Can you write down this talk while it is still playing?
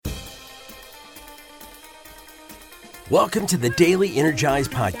Welcome to the Daily Energize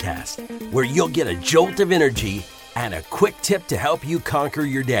Podcast, where you'll get a jolt of energy and a quick tip to help you conquer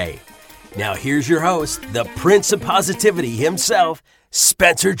your day. Now here's your host, the Prince of Positivity himself,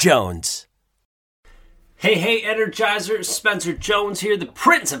 Spencer Jones. Hey, Energizer, Spencer Jones here, the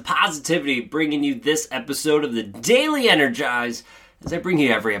Prince of Positivity, bringing you this episode of the Daily Energize, as I bring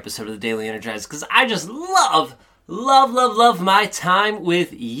you every episode of the Daily Energize, because I just love my time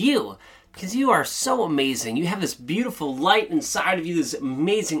with you. Because you are so amazing. You have this beautiful light inside of you, this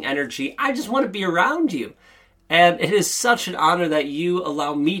amazing energy. I just want to be around you. And it is such an honor that you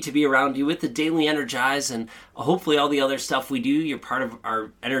allow me to be around you with the Daily Energize and hopefully all the other stuff we do. You're part of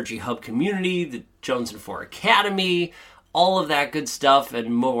our Energy Hub community, the Jones and Four Academy, all of that good stuff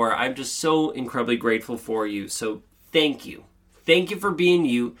and more. I'm just so incredibly grateful for you. So thank you. Thank you for being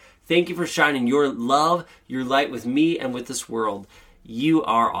you. Thank you for shining your love, your light with me and with this world. You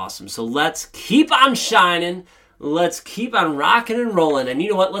are awesome. So let's keep on shining. Let's keep on rocking and rolling. And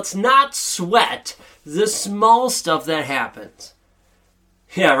you know what? Let's not sweat the small stuff that happens.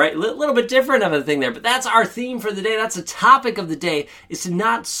 Yeah, right? A little bit different of a thing there. But that's our theme for the day. That's the topic of the day, is to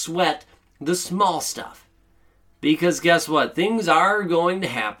not sweat the small stuff. Because guess what? Things are going to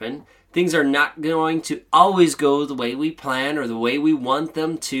happen. Things are not going to always go the way we plan or the way we want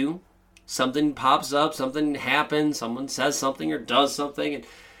them to. Something pops up, something happens, someone says something or does something. And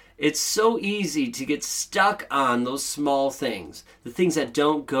it's so easy to get stuck on those small things, the things that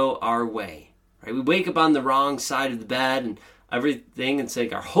don't go our way. Right? We wake up on the wrong side of the bed and everything, and it's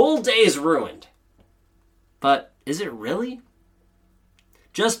like our whole day is ruined. But is it really?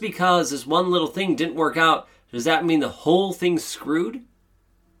 Just because this one little thing didn't work out, does that mean the whole thing's screwed?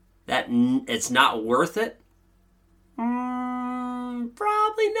 That it's not worth it?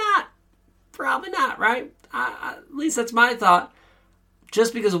 Probably not. Probably not, right? At least that's my thought.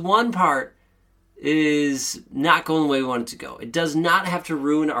 Just because one part is not going the way we want it to go, it does not have to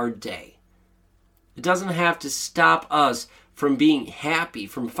ruin our day. It doesn't have to stop us from being happy,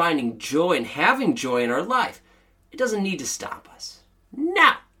 from finding joy and having joy in our life. It doesn't need to stop us.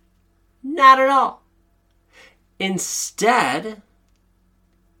 No, not at all. Instead,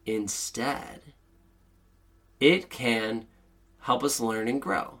 it can help us learn and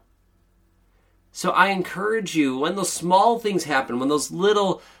grow. So I encourage you, when those small things happen, when those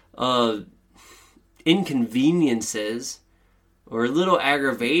little inconveniences or little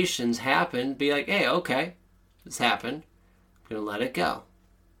aggravations happen, be like, hey, okay, this happened. I'm going to let it go.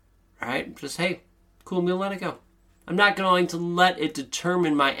 All right? Just, hey, cool, I'm going to let it go. I'm not going to let it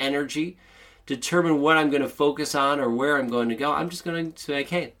determine my energy, determine what I'm going to focus on or where I'm going to go. I'm just going to say, like,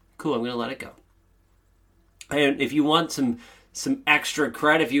 hey, cool, I'm going to let it go. And if you want some extra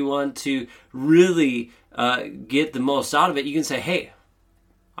credit, if you want to really get the most out of it, you can say, hey,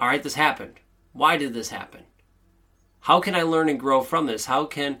 all right, this happened. Why did this happen? How can I learn and grow from this? How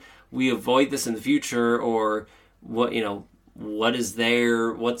can we avoid this in the future? Or what is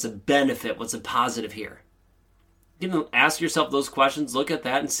there? What's a benefit? What's a positive here? You can ask yourself those questions, look at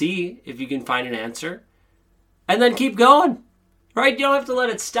that and see if you can find an answer. And then keep going, right? You don't have to let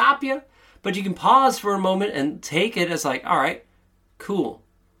it stop you. But you can pause for a moment and take it as like, all right, cool.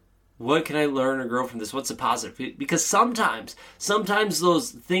 What can I learn or grow from this? What's the positive? Because sometimes those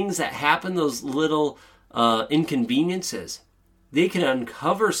things that happen, those little inconveniences, they can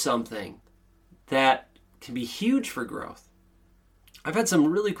uncover something that can be huge for growth. I've had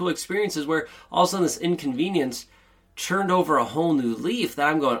some really cool experiences where all of a sudden this inconvenience turned over a whole new leaf that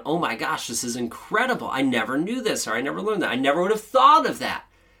I'm going, oh my gosh, this is incredible. I never knew this, or I never learned that. I never would have thought of that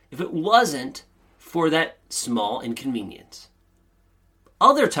if it wasn't for that small inconvenience.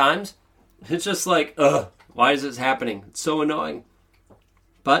 Other times, it's just like, why is this happening? It's so annoying.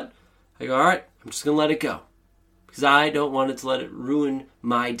 But I go, all right, I'm just going to let it go. Because I don't want it to let it ruin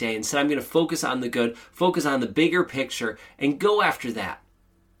my day. Instead, I'm going to focus on the good, focus on the bigger picture, and go after that.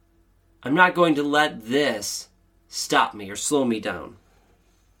 I'm not going to let this stop me or slow me down.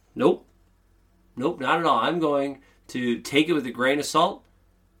 Nope, not at all. I'm going to take it with a grain of salt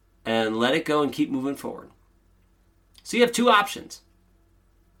and let it go and keep moving forward. So you have two options.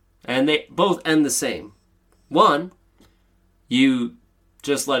 And they both end the same. One, you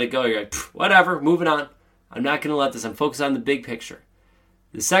just let it go. You're like, whatever, moving on. I'm not going to let this. I'm focused on the big picture.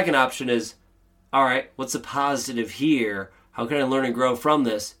 The second option is, all right, what's the positive here? How can I learn and grow from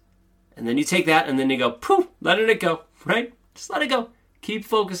this? And then you take that and then you go, poof, letting it go, right? Just let it go. Keep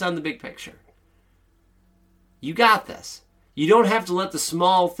focused on the big picture. You got this. You don't have to let the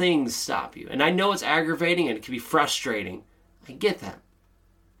small things stop you. And I know it's aggravating and it can be frustrating. I get that.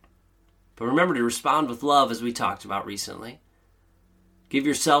 But remember to respond with love, as we talked about recently. Give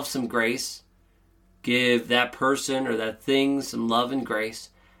yourself some grace. give that person or that thing some love and grace,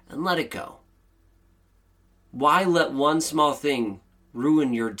 and let it go. Why let one small thing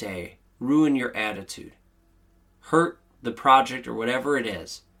ruin your day, ruin your attitude, hurt the project or whatever it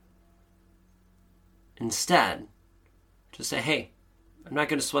is? Instead, just say, hey, I'm not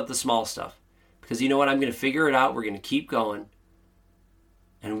going to sweat the small stuff. Because you know what? I'm going to figure it out. We're going to keep going.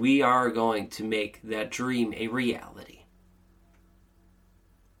 And we are going to make that dream a reality.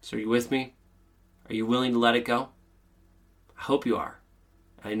 So are you with me? Are you willing to let it go? I hope you are.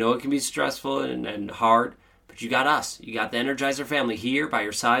 I know it can be stressful and hard, but you got us. You got the Energizer family here by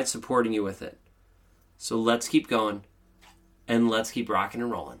your side supporting you with it. So let's keep going, and let's keep rocking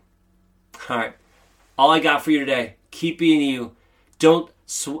and rolling. All right. All I got for you today. Keep being you. Don't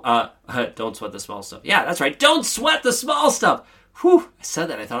sweat the small stuff. Yeah, that's right. Don't sweat the small stuff. Whew. I said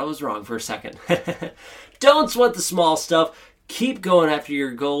that. I thought I was wrong for a second. Don't sweat the small stuff. Keep going after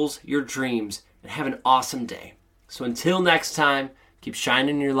your goals, your dreams, and have an awesome day. So until next time, keep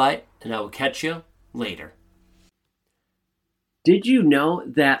shining your light, and I will catch you later. Did you know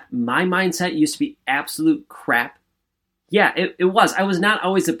that my mindset used to be absolute crap? Yeah, it was. I was not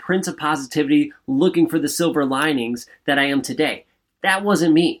always the Prince of Positivity looking for the silver linings that I am today. That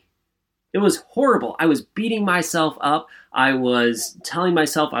wasn't me. It was horrible. I was beating myself up. I was telling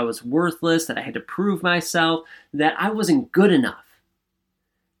myself I was worthless, that I had to prove myself, that I wasn't good enough.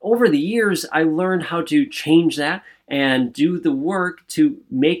 Over the years, I learned how to change that and do the work to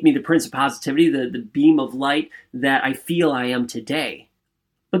make me the Prince of Positivity, the beam of light that I feel I am today.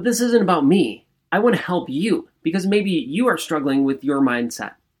 But this isn't about me. I want to help you because maybe you are struggling with your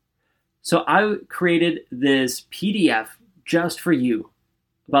mindset. So I created this PDF just for you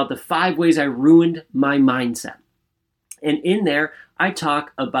about the 5 ways I ruined my mindset. And in there, I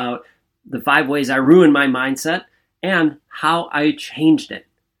talk about the 5 ways I ruined my mindset and how I changed it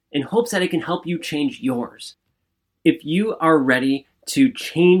in hopes that it can help you change yours. If you are ready to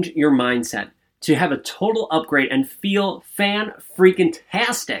change your mindset, to have a total upgrade and feel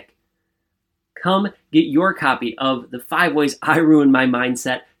fan-freaking-tastic, come get your copy of the 5 ways I ruined my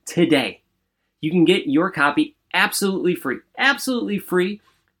mindset today. You can get your copy absolutely free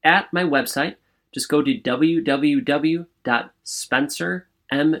at my website. Just go to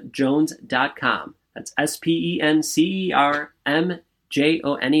www.spencermjones.com. That's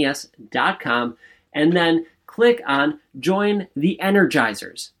SpencerMjones.com. And then click on Join the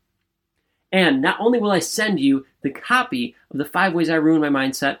Energizers. And not only will I send you the copy of the 5 ways I ruined my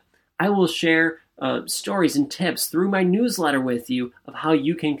mindset, I will share stories and tips through my newsletter with you of how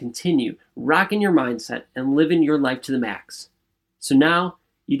you can continue rocking your mindset and living your life to the max. So now,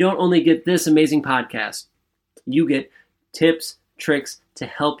 you don't only get this amazing podcast, you get tips, tricks to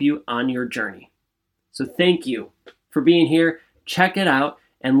help you on your journey. So thank you for being here. Check it out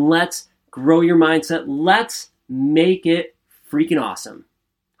and let's grow your mindset. Let's make it freaking awesome.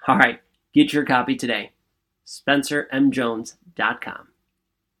 All right, get your copy today.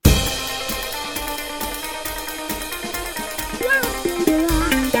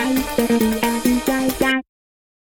 SpencerMJones.com.